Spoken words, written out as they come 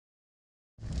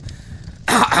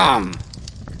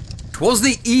'Twas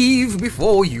the eve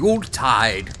before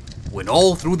Yuletide, when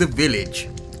all through the village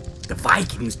the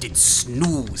Vikings did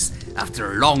snooze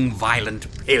after a long violent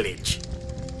pillage.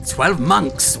 12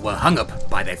 monks were hung up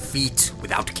by their feet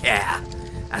without care,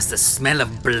 as the smell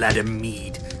of blood and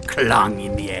mead clung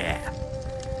in the air.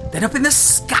 Then up in the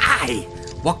sky,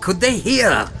 what could they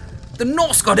hear? The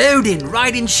Norse god Odin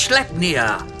riding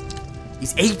Sleipnir.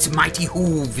 His 8 mighty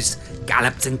hooves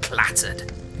galloped and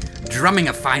clattered, drumming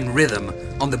a fine rhythm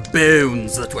on the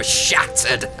bones that were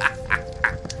shattered.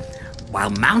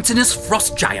 While mountainous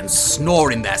frost giants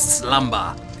snore in their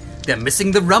slumber, they're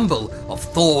missing the rumble of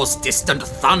Thor's distant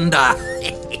thunder.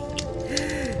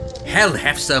 Hell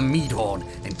hefts her mead horn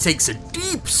and takes a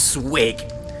deep swig,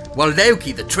 while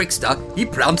Loki the trickster, he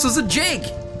prances a jig.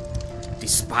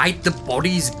 Despite the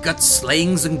body's gut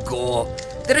slayings and gore,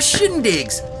 there are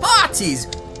shindigs, parties,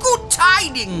 good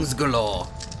tidings galore.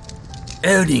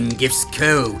 Odin gives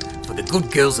co for the good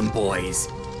girls and boys.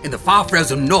 In the far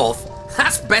frozen north,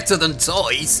 that's better than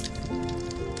toys.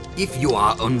 If you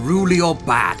are unruly or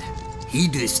bad,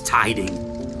 heed this tiding.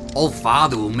 All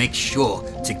Father will make sure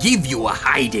to give you a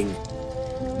hiding.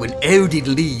 When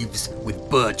Odin leaves with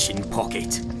birch in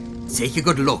pocket, take a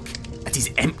good look at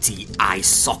his empty eye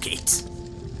socket.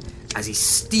 As his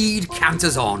steed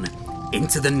canters on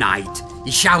into the night,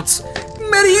 he shouts,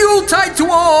 "Merry Yuletide to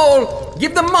all!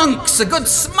 Give the monks a good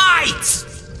smite!"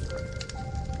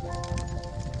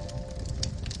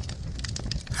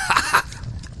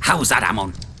 How's that,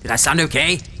 Ammon? Did I sound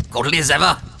okay? Godly as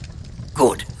ever?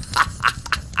 Good.